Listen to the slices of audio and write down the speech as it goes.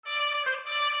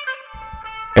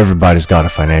Everybody's got a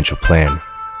financial plan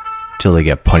till they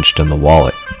get punched in the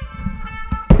wallet.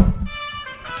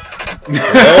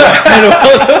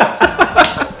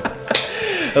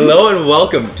 Hello and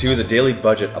welcome to The Daily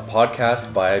Budget, a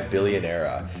podcast by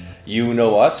Billionaera. You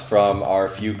know us from our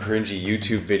few cringy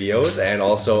YouTube videos and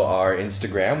also our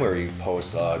Instagram where we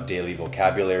post daily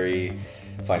vocabulary,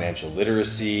 financial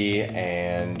literacy,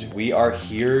 and we are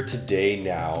here today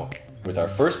now with our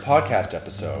first podcast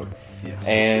episode. Yes.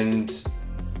 And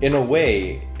in a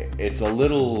way, it's a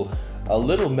little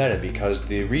meta because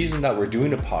the reason that we're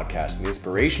doing a podcast and the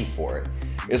inspiration for it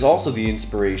is also the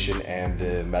inspiration and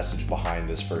the message behind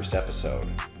this first episode.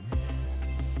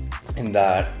 In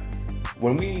that,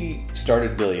 when we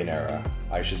started Billionaera,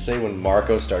 I should say when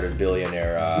Marco started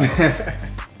Billionaera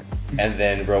and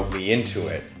then wrote me into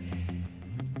it,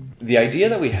 the idea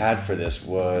that we had for this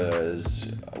was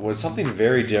something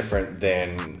very different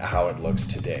than how it looks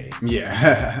today.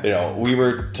 Yeah. You know, we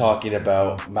were talking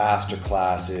about master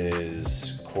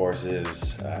classes,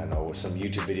 courses, I don't know, some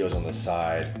YouTube videos on the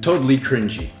side. Totally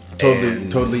cringy.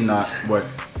 Totally not what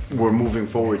we're moving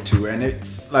forward to. And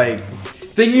it's like,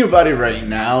 thinking about it right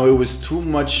now, it was too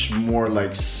much more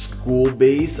like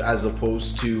school-based as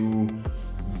opposed to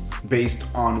based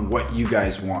on what you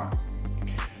guys want.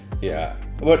 Yeah.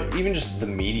 But even just the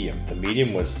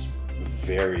medium was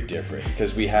very different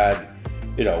because we had,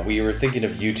 you know, we were thinking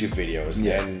of YouTube videos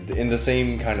and in the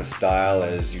same kind of style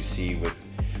as you see with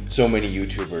so many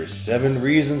YouTubers, 7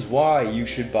 reasons why you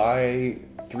should buy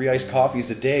 3 iced coffees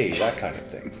a day, that kind of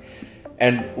thing.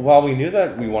 And while we knew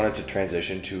that we wanted to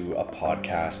transition to a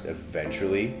podcast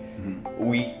eventually,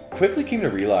 we quickly came to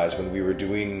realize when we were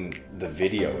doing the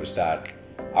videos that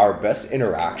our best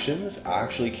interactions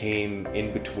actually came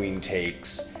in between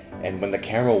takes and when the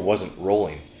camera wasn't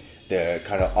rolling. The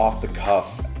kind of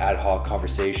off-the-cuff, ad hoc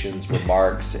conversations,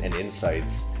 remarks, and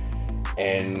insights.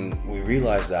 And we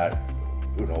realized that,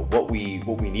 you know, what we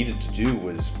needed to do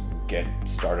was get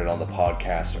started on the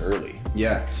podcast early.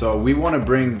 Yeah, so we want to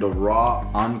bring the raw,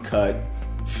 uncut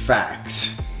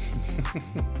facts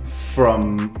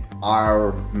from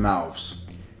our mouths.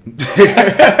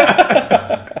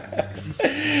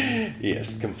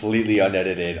 Yes, completely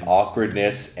unedited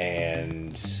awkwardness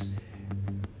and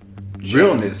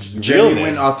realness,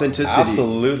 genuine authenticity.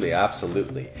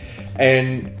 Absolutely.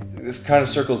 And this kind of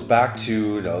circles back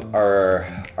to, you know,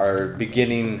 our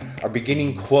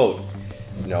beginning quote,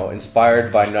 you know,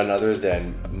 inspired by none other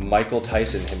than Michael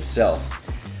Tyson himself.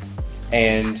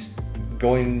 And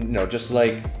going, you know, just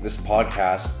like this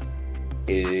podcast,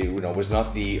 it, you know, was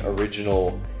not the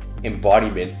original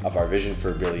embodiment of our vision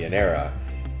for Billionaera,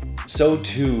 so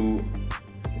too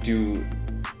do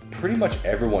pretty much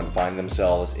everyone find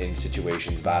themselves in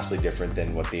situations vastly different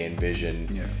than what they envisioned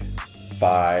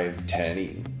 5,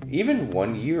 10, even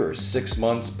 1 year or 6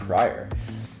 months prior.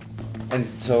 And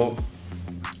so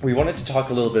we wanted to talk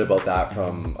a little bit about that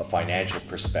from a financial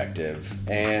perspective.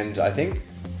 And I think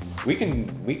we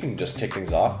can just kick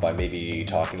things off by maybe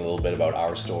talking a little bit about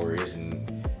our stories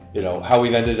and, you know, how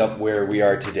we've ended up where we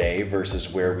are today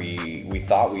versus where we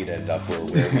thought we'd end up or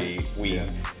where we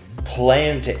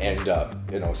planned to end up,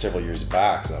 you know, several years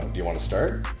back. So do you want to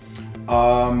start?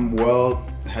 Well,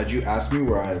 had you asked me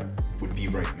where I would be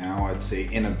right now, I'd say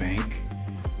in a bank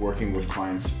working with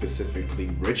clients, specifically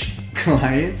rich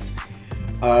clients.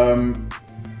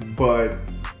 But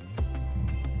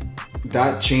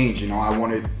that changed, you know. I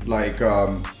wanted like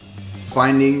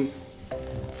finding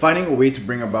a way to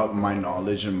bring about my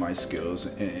knowledge and my skills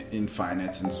in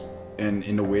finance and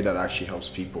in a way that actually helps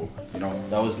people. You know,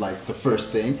 that was like the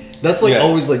first thing. That's like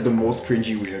always like the most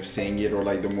cringy way of saying it, or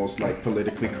like the most like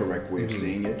politically correct way of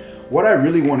saying it. What I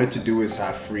really wanted to do is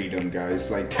have freedom, guys.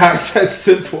 Like that's as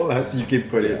simple as you can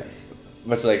put it.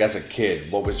 But so, like, as a kid,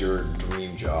 what was your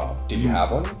dream job? Did you have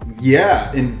one?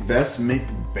 Yeah, investment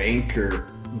banker.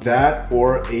 That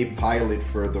or a pilot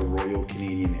for the Royal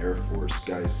Canadian Air Force,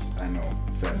 guys. I know,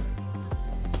 Fed.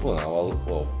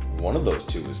 Well, one of those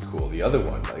two was cool. The other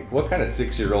one, like, what kind of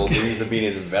 6-year-old dreams of being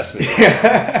an investment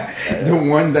banker? The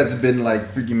one that's been like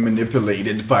freaking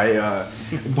manipulated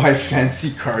by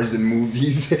fancy cars and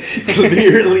movies,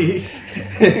 clearly.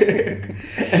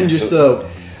 And yourself?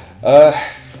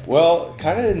 Well,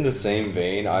 kind of in the same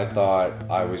vein, I thought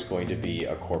I was going to be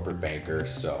a corporate banker,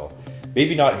 so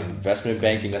maybe not investment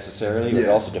banking necessarily, but it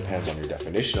also depends on your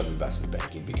definition of investment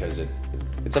banking because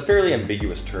it's a fairly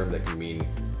ambiguous term that can mean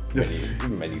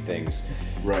many things.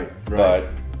 Right. But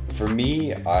for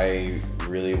me, I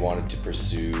really wanted to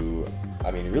pursue,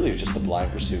 I mean, really just the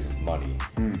blind pursuit of money.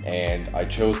 And I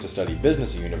chose to study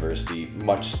business at university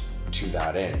much to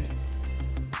that end.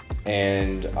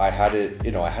 And I had it,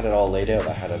 I had it all laid out.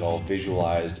 I had it all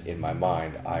visualized in my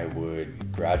mind. I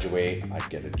would graduate, I'd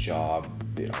get a job,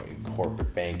 in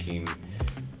corporate banking,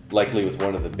 likely with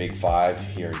one of the big five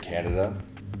here in Canada,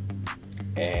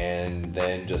 and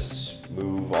then just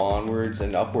move onwards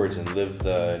and upwards and live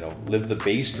the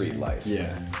Bay Street life.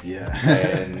 Yeah.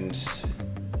 and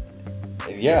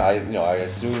yeah, I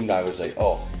assumed, I was like,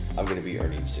 oh, I'm gonna be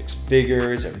earning six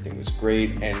figures. Everything was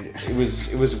great, and it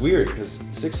was weird because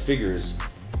six figures,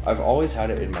 I've always had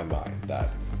it in my mind that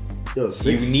you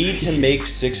need to make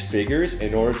six figures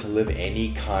in order to live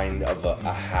any kind of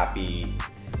a happy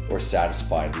or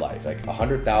satisfied life. Like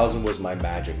 100,000 was my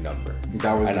magic number.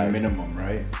 That was the minimum,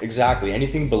 right? Exactly.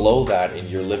 Anything below that, and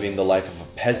you're living the life of a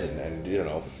peasant, and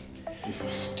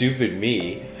stupid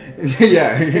me.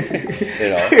 Yeah.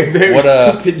 Very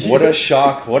stupid. What a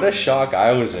shock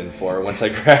I was in for once I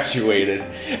graduated.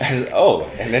 And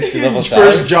an entry level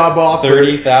salary. First job offer,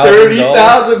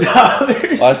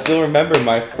 $30,000. I still remember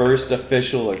my first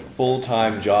official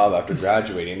full-time job after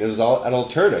graduating. It was all at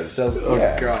Alberta, South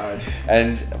Dakota. Oh God.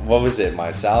 And what was it?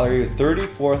 My salary,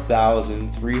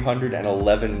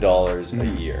 $34,311 a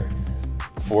year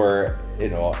for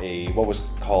what was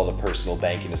called a personal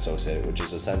banking associate, which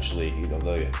is essentially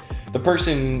the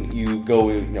person you go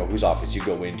whose office you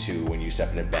go into when you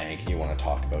step in a bank and you want to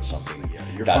talk about something. Yeah,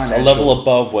 that's a level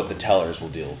above what the tellers will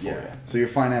deal for you. So your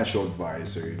financial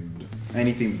advisor,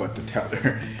 anything but the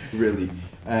teller, really.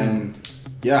 And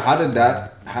how did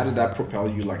that propel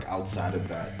you outside of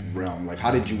that realm? How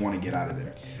did you want to get out of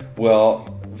there?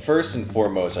 Well, first and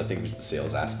foremost, I think it was the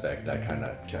sales aspect that kind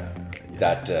of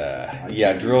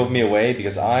drove me away,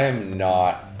 because I am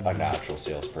not a natural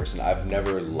salesperson. I've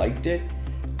never liked it,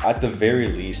 at the very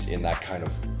least in that kind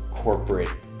of corporate,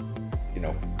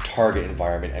 target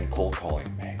environment and cold calling.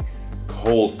 Man,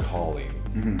 cold calling.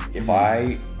 If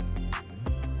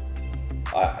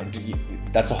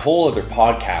that's a whole other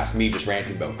podcast, me just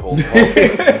ranting about cold calling.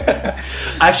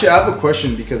 Actually, I have a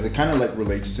question, because it kind of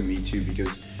relates to me too,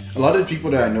 because a lot of the people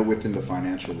that I know within the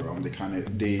financial realm,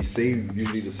 they say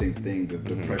usually the same thing: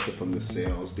 the pressure from the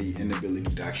sales, the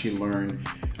inability to actually learn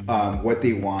what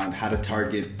they want, how to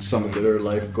target some of their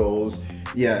life goals.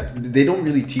 Yeah, they don't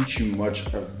really teach you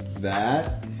much of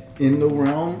that in the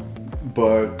realm.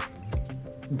 But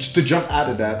just to jump out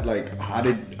of that, how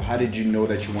did you know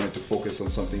that you wanted to focus on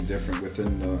something different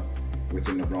within the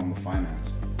realm of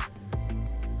finance?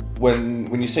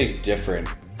 When you say different,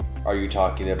 are you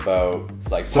talking about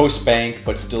post-bank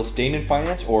but still staying in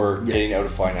finance, or getting out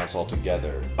of finance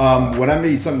altogether? When I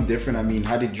made something different, I mean,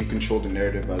 how did you control the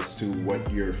narrative as to what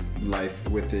your life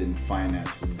within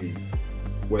finance would be?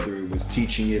 Whether it was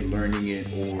teaching it, learning it,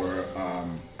 or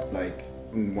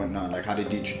whatnot. How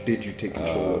did you take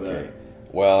control of that?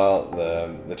 Well,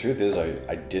 the truth is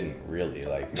I didn't really.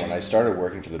 When I started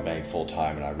working for the bank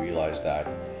full-time and I realized that,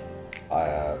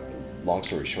 long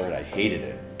story short, I hated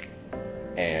it.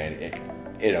 And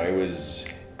it was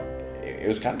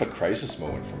kind of a crisis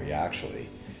moment for me, actually.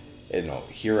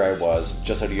 Here I was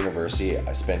just out of university.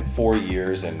 I spent 4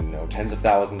 years and tens of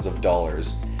thousands of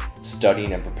dollars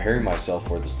studying and preparing myself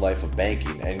for this life of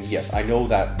banking. And yes, I know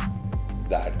that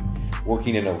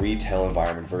working in a retail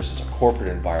environment versus a corporate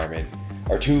environment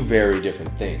are two very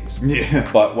different things.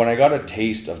 Yeah. But when I got a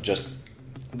taste of just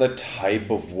the type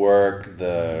of work,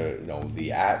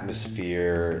 the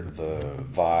atmosphere, the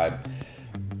vibe,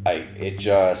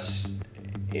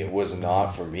 it was not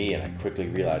for me, and I quickly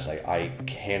realized I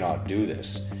cannot do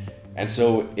this. And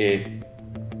so it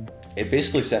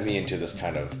basically sent me into this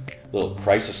kind of little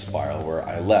crisis spiral where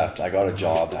I left. I got a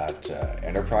job at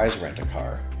Enterprise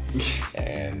Rent-A-Car,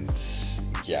 and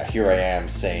here I am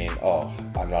saying, oh,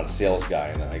 I'm not a sales guy,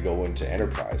 and then I go into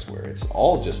Enterprise where it's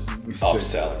all just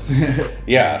upselling.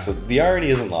 So the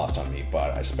irony isn't lost on me,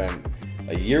 but I spent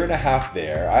a year and a half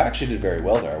there. I actually did very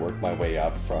well there. I worked my way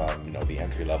up from the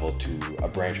entry level to a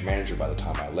branch manager by the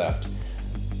time I left.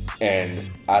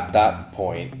 And at that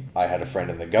point, I had a friend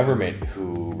in the government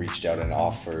who reached out and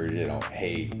offered,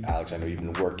 hey, Alex, I know you've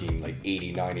been working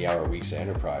 80, 90-hour weeks at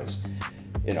Enterprise.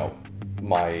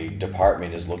 My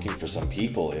department is looking for some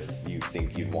people if you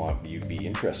think you'd be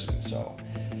interested in. So,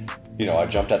 I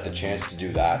jumped at the chance to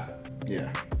do that.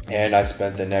 Yeah. And I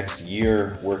spent the next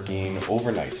year working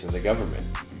overnights in the government.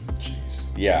 Jeez.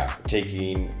 Yeah,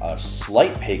 taking a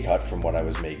slight pay cut from what I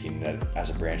was making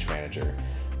as a branch manager.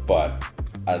 But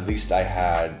at least I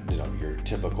had, your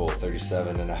typical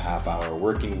 37.5-hour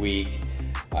working week.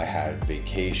 I had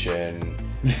vacation.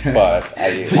 But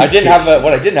I didn't have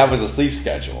what I didn't have was a sleep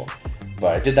schedule.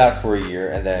 But I did that for a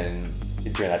year, and then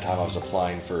during that time I was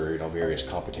applying for various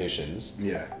competitions.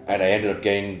 Yeah. And I ended up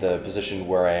getting the position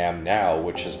where I am now,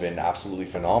 which has been absolutely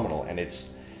phenomenal. And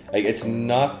it's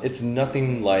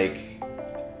nothing like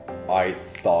I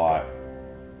thought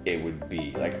it would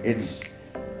be. Like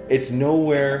it's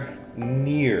nowhere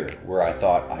near where I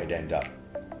thought I'd end up.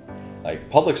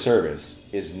 Like, public service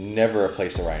is never a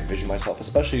place where I envision myself,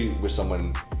 especially with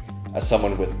someone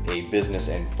with a business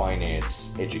and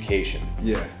finance education.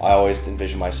 Yeah. I always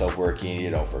envision myself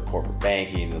working, for corporate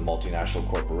banking, the multinational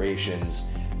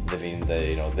corporations, living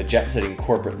the jet-setting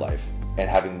corporate life, and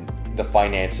having the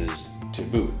finances to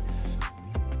boot.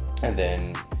 And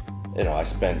then, I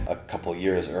spent a couple of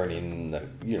years earning,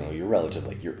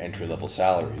 your entry-level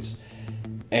salaries.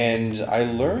 And I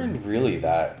learned really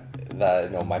that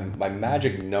my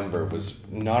magic number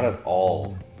was not at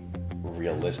all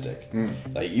realistic.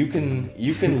 Like, you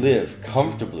can live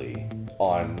comfortably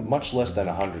on much less than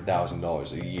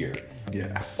 $100,000 a year.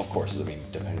 Yeah. Of course, I mean,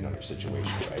 depending on your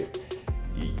situation, right?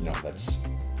 That's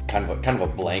kind of a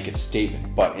blanket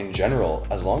statement. But in general,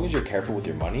 as long as you're careful with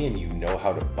your money and you know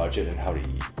how to budget and how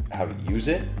to use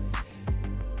it,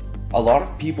 a lot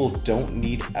of people don't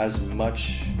need as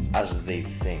much as they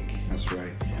think. That's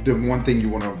right. The one thing you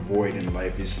want to avoid in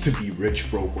life is to be rich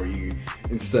broke, where you,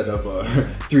 instead of a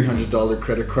 $300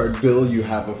 credit card bill, you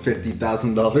have a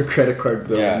 $50,000 credit card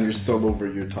bill, and you're still over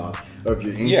your top of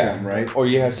your income, right? Or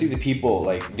you see the people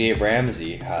like Dave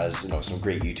Ramsey has some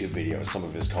great YouTube videos. Some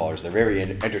of his callers, they're very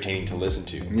entertaining to listen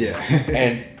to. Yeah.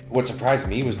 And what surprised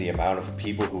me was the amount of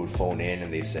people who would phone in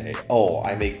and they say, "Oh,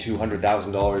 I make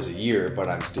 $200,000 a year, but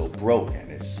I'm still broke," and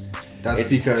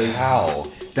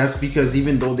That's because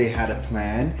even though they had a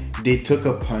plan, they took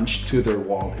a punch to their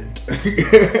wallet.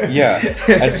 Yeah.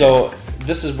 And so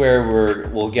this is where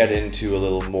we'll get into a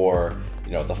little more,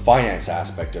 the finance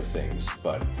aspect of things.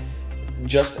 But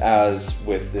just as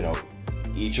with,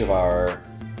 each of our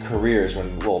careers,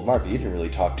 Mark, you didn't really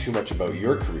talk too much about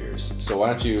your careers. So why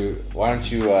don't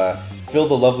you fill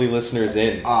the lovely listeners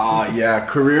in?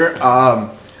 Career.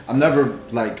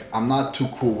 I'm not too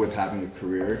cool with having a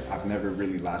career. I've never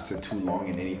really lasted too long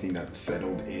in anything that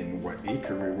settled in what a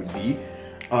career would be.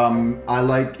 I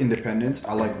like independence,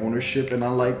 I like ownership, and I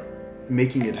like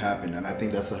making it happen. And I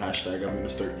think that's the hashtag I'm going to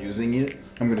start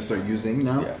using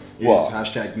now. Yeah. Is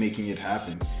hashtag making it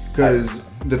happen. Because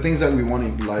the things that we want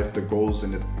in life, the goals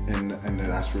and the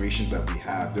aspirations that we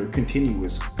have, they're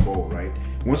continuous goal, right?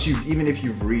 Even if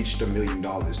you've reached $1 million,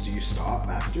 do you stop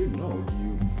after? No.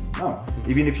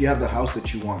 Even if you have the house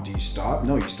that you want, do you stop?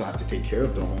 No, you still have to take care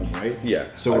of the home, right? Yeah.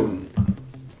 So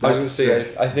I was going to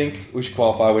say, I think we should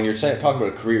qualify when you're talking about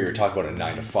a career, you're talking about a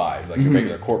 9-to-5, like your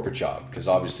regular corporate job, because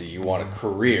obviously you want a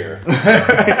career.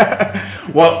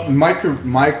 Well, my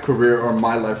career or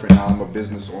my life right now, I'm a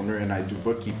business owner and I do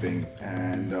bookkeeping,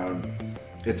 and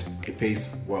it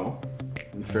pays well,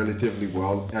 relatively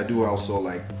well. I do also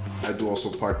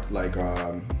part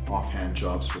offhand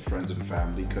jobs for friends and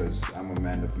family because I'm a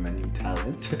man of many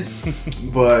talent.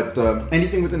 But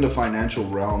anything within the financial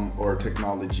realm or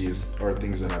technology are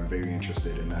things that I'm very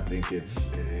interested in. I think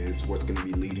it's what's going to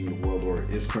be leading the world, or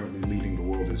is currently leading the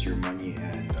world, is your money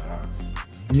and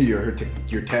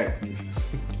your tech.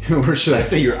 Or should I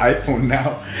say your iPhone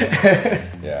now?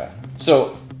 Yeah.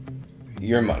 So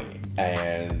your money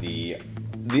and the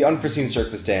unforeseen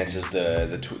circumstances,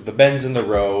 the bends in the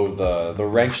road, the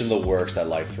wrench in the works that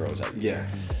life throws at you.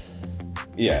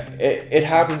 Yeah. It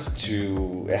happens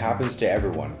to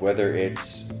everyone, whether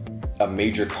it's a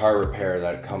major car repair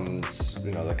that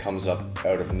comes up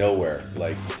out of nowhere,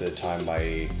 like the time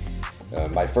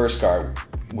my first car,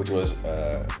 which was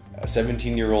a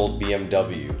 17-year-old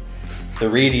BMW, the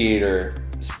radiator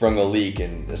sprung a leak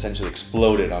and essentially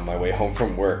exploded on my way home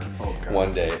from work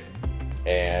one day.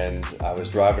 And I was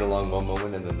driving along one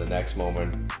moment, and then the next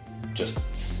moment, just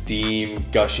steam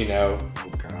gushing out. Oh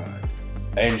God!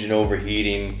 Engine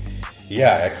overheating.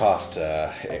 Yeah, it cost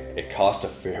a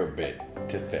fair bit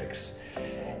to fix,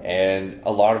 and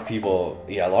a lot of people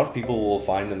will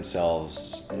find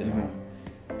themselves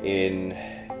in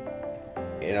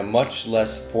a much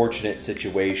less fortunate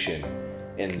situation,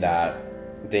 in that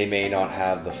they may not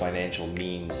have the financial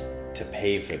means to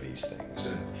pay for these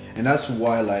things. And that's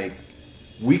why,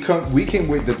 we came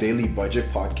with the Daily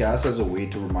Budget podcast as a way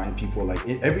to remind people, on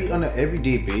an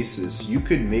everyday basis, you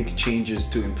could make changes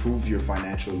to improve your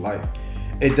financial life.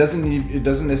 It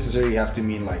doesn't necessarily have to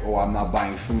mean I'm not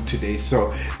buying food today,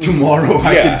 so tomorrow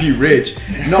I could be rich.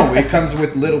 No, it comes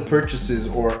with little purchases,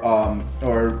 or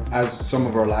as some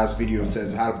of our last videos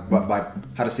says, how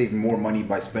to save more money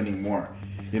by spending more.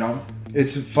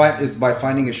 It's by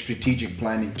finding a strategic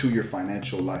plan to your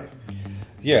financial life.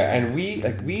 Yeah, and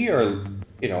we are,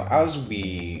 as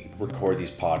we record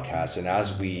these podcasts and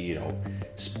as we,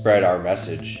 spread our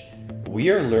message, we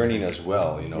are learning as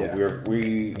well. Yeah.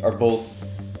 We are both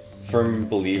firm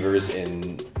believers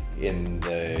in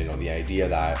the idea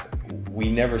that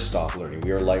we never stop learning.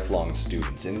 We are lifelong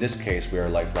students. In this case, we are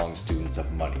lifelong students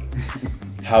of money.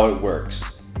 How it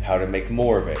works, how to make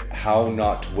more of it, how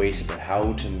not to waste it, but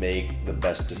how to make the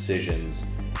best decisions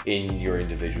in your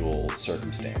individual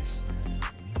circumstance.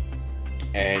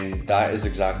 And that is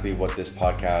exactly what this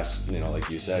podcast, like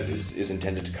you said, is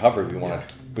intended to cover. We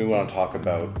want to talk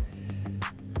about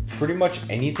pretty much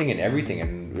anything and everything,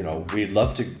 and we'd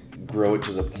love to grow it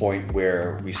to the point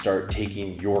where we start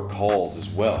taking your calls as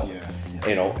well.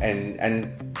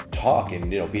 And talk and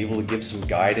be able to give some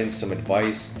guidance, some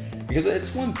advice, because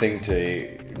it's one thing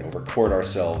to record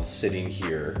ourselves sitting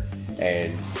here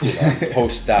and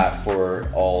post that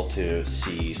for all to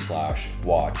see /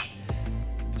 watch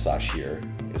 / hear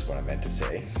is what I meant to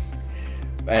say.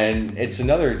 And it's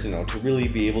another to really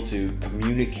be able to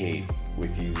communicate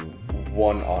with you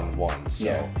one-on-one.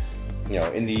 So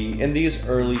in these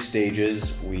early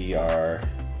stages, we are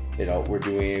we're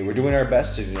doing our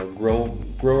best to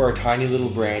grow our tiny little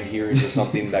brand here into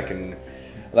something that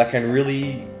can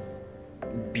really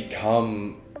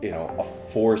become a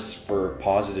force for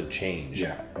positive change.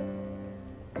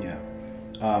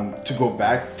 To go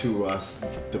back to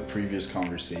the previous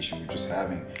conversation we were just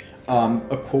having,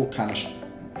 a quote kind of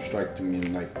struck to me,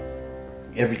 like,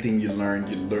 everything you learn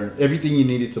everything you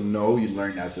needed to know, you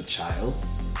learned as a child.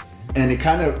 And it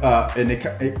kind of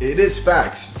it is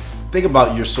facts. Think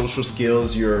about your social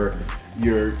skills, your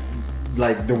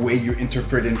like the way you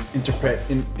interpret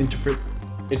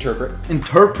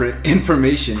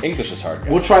information. English is hard, guys.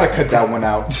 We'll try to cut that one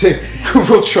out.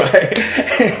 We'll try.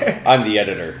 I'm the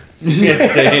editor.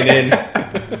 It's staying in.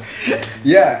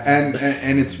 Yeah,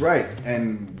 and it's right.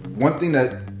 And one thing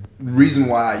reason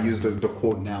why I use the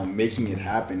quote now, making it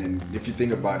happen. And if you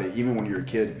think about it, even when you're a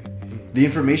kid, the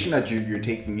information that you're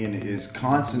taking in is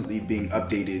constantly being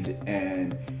updated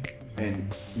and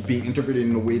being interpreted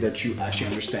in a way that you actually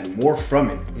understand more from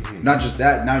it. Mm-hmm. Not just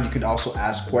that, now you can also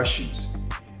ask questions.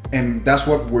 And that's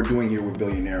what we're doing here with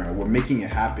Billionaera. We're making it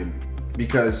happen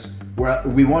because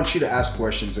we want you to ask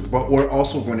questions, but we're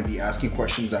also going to be asking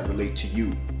questions that relate to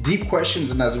you. Deep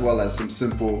questions, and as well as some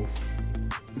simple,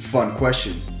 fun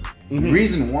questions. Mm-hmm. The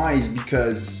reason why is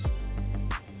because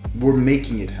we're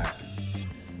making it happen.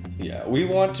 Yeah, we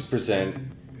want to present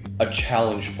a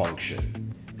challenge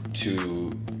function to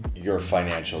your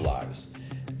financial lives.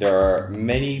 There are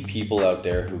many people out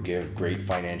there who give great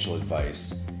financial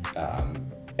advice,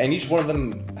 and each one of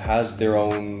them has their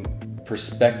own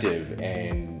perspective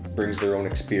and brings their own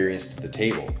experience to the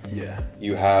table. Yeah.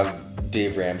 You have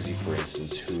Dave Ramsey, for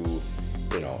instance, who,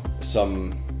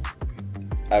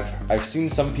 I've seen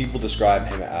some people describe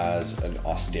him as an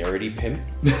austerity pimp.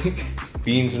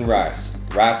 Beans and rice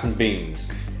and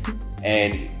beans,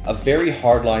 and a very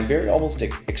hardline, very almost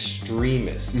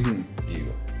extremist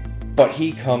view. But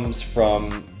he comes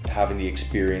from having the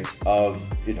experience of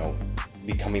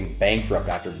becoming bankrupt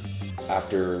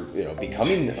after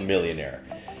becoming a millionaire,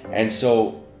 and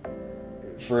so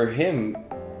for him,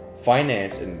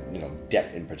 finance and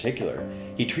debt in particular,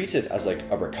 he treats it as like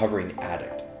a recovering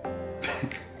addict,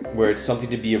 where it's something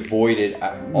to be avoided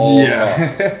at all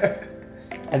costs.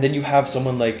 And then you have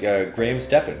someone like Graham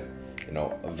Stephan,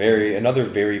 another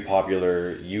very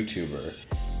popular YouTuber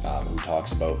who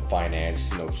talks about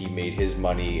finance. He made his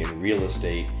money in real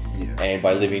estate, and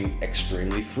by living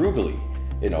extremely frugally.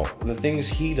 The things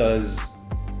he does,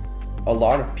 a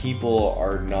lot of people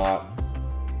are not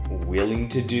willing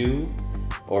to do,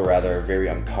 or rather very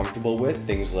uncomfortable with.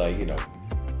 Things like,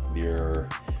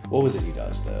 what was it he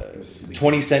does? The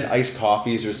 20-cent iced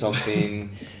coffees or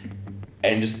something.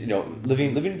 And just,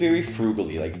 living very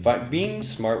frugally. Like, being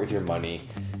smart with your money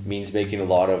means making a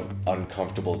lot of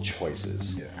uncomfortable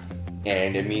choices. Yeah.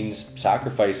 And it means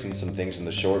sacrificing some things in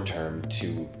the short term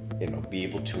to, be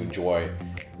able to enjoy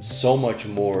so much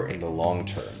more in the long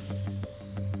term.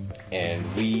 And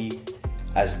we,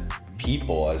 as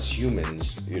people, as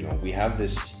humans, we have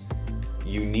this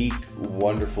unique,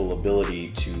 wonderful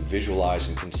ability to visualize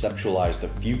and conceptualize the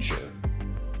future.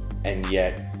 And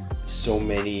yet, so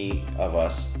many of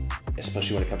us,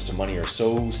 especially when it comes to money, are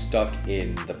so stuck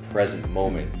in the present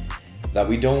moment that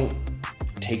we don't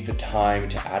take the time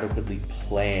to adequately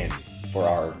plan for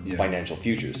our financial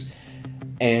futures.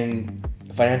 And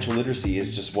financial literacy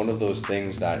is just one of those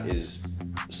things that is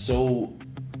so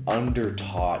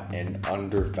under-taught and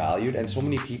undervalued, and so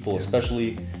many people,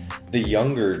 especially the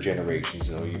younger generations,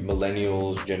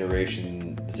 millennials,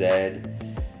 Generation Z,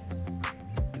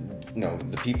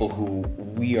 the people who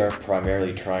we are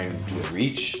primarily trying to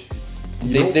reach,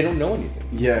 You know- they don't know anything.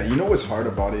 Yeah, you know what's hard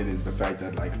about it is the fact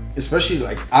that, like, especially,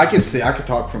 like, I could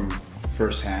talk from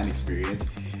first-hand experience.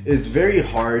 It's very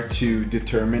hard to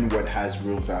determine what has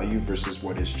real value versus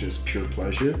what is just pure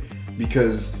pleasure,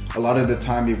 because a lot of the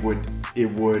time it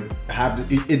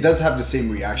does have the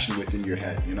same reaction within your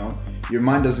head. You know, your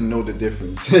mind doesn't know the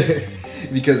difference.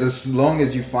 Because as long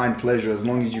as you find pleasure, as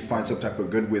long as you find some type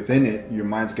of good within it, your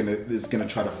mind's gonna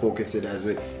try to focus it as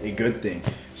a good thing.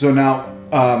 So now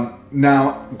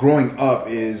growing up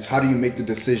is, how do you make the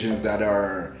decisions that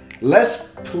are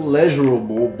less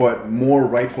pleasurable but more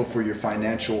rightful for your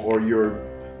financial or your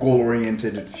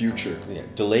goal-oriented future? Yeah,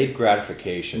 delayed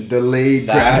gratification.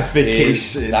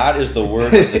 Gratification. That is the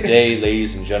word of the day,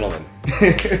 ladies and gentlemen.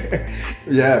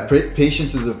 Yeah,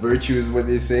 patience is a virtue, is what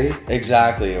they say.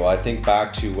 Exactly. Well, I think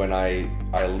back to when I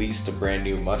leased a brand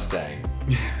new Mustang.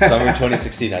 Summer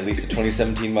 2016, I leased a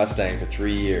 2017 Mustang for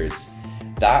 3 years.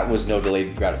 That was no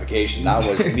delayed gratification. That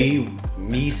was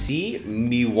me see,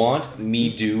 me want, me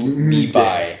do, me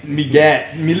buy. Me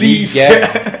get, me lease.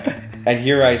 And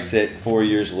here I sit 4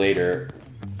 years later,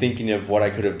 thinking of what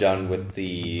I could have done with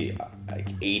the like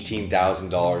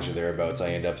 $18,000 or thereabouts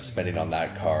I end up spending on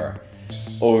that car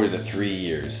over the 3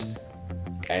 years.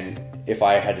 And if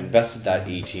I had invested that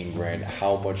 18 grand,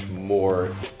 how much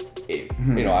more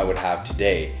I would have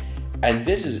today. And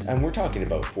we're talking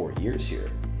about 4 years here.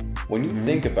 When you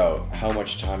think about how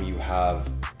much time you have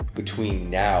between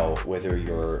now, whether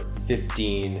you're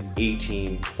 15,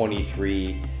 18,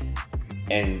 23,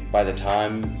 and by the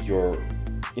time you're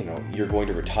going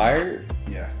to retire,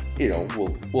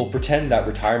 we'll pretend that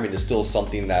retirement is still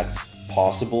something that's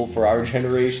possible for our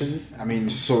generations. I mean,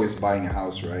 so is buying a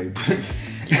house, right?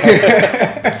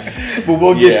 But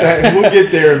we'll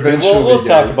get there eventually. We'll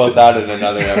talk about that in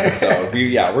another episode.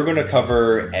 We're going to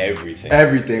cover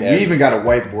everything. We even got a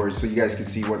whiteboard so you guys can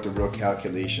see what the real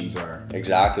calculations are.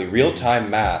 Exactly, real-time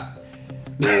math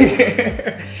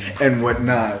and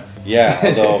whatnot. Yeah,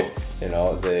 although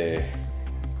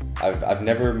I've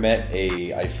never met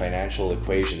a financial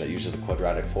equation that uses the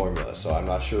quadratic formula, so I'm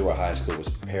not sure what high school was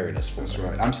preparing us for. That's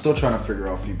right. I'm still trying to figure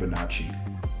out Fibonacci.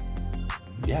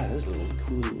 Yeah, there's a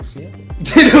cool little snail thing.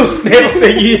 Little snail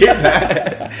thing, you hear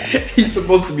that? He's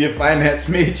supposed to be a finance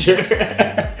major.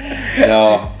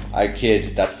 No, I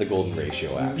kid. That's the golden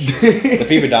ratio, actually. The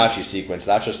Fibonacci sequence,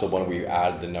 that's just the one where you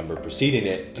add the number preceding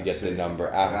it to get the number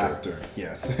after.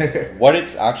 Yes. What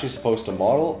it's actually supposed to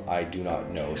model, I do not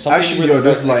know. There's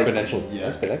like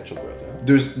exponential growth.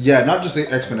 There's not just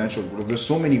exponential growth. There's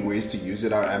so many ways to use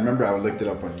it. I remember I looked it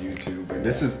up on YouTube, and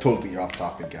this is totally off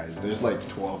topic, guys. There's like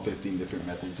 12, 15 different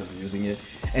methods of using it,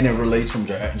 and it relates from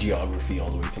geography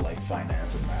all the way to like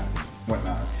finance and math and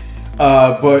whatnot.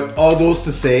 But all those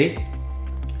to say,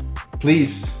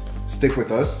 please stick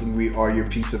with us. We are your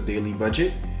piece of daily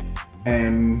budget,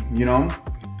 and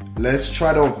let's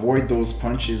try to avoid those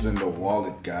punches in the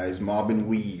wallet, guys. Mob and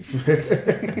weave.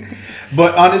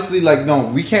 But honestly, no,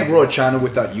 we can't grow a channel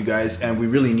without you guys, and we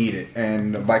really need it.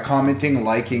 And by commenting,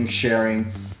 liking,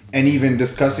 sharing, and even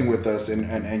discussing with us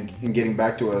and getting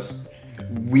back to us,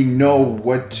 we know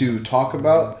what to talk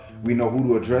about, we know who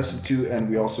to address it to, and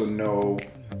we also know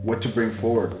what to bring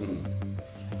forward.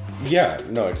 Yeah,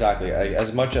 no, exactly.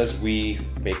 As much as we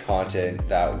make content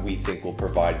that we think will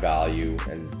provide value,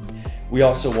 and we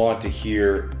also want to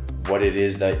hear what it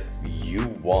is that you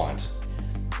want.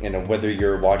 Whether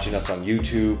you're watching us on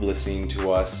YouTube, listening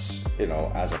to us,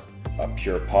 as a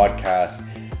pure podcast,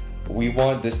 we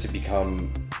want this to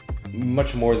become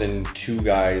much more than two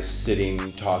guys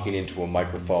sitting talking into a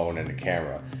microphone and a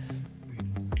camera.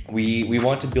 We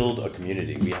want to build a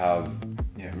community. We have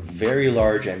very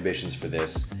large ambitions for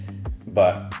this,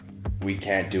 but we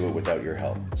can't do it without your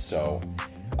help. So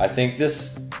I think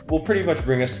this will pretty much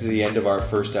bring us to the end of our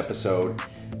first episode,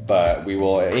 but we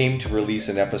will aim to release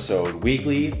an episode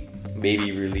weekly,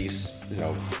 maybe release,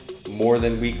 more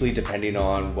than weekly, depending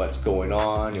on what's going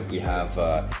on. If we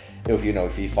have,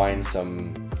 if we find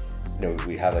some,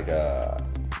 we have like a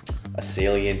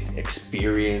salient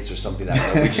experience or something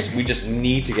that we just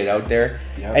need to get out there.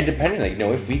 Yep. And depending,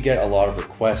 if we get a lot of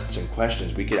requests and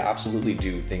questions, we could absolutely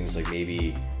do things like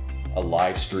maybe a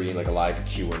live stream, like a live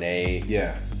Q&A.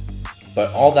 Yeah.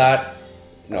 But all that,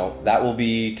 that will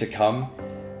be to come.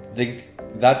 I think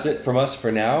that's it from us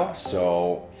for now.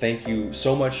 So thank you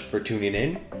so much for tuning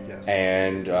in. Yes.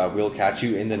 And we'll catch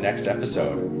you in the next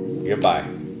episode. Goodbye.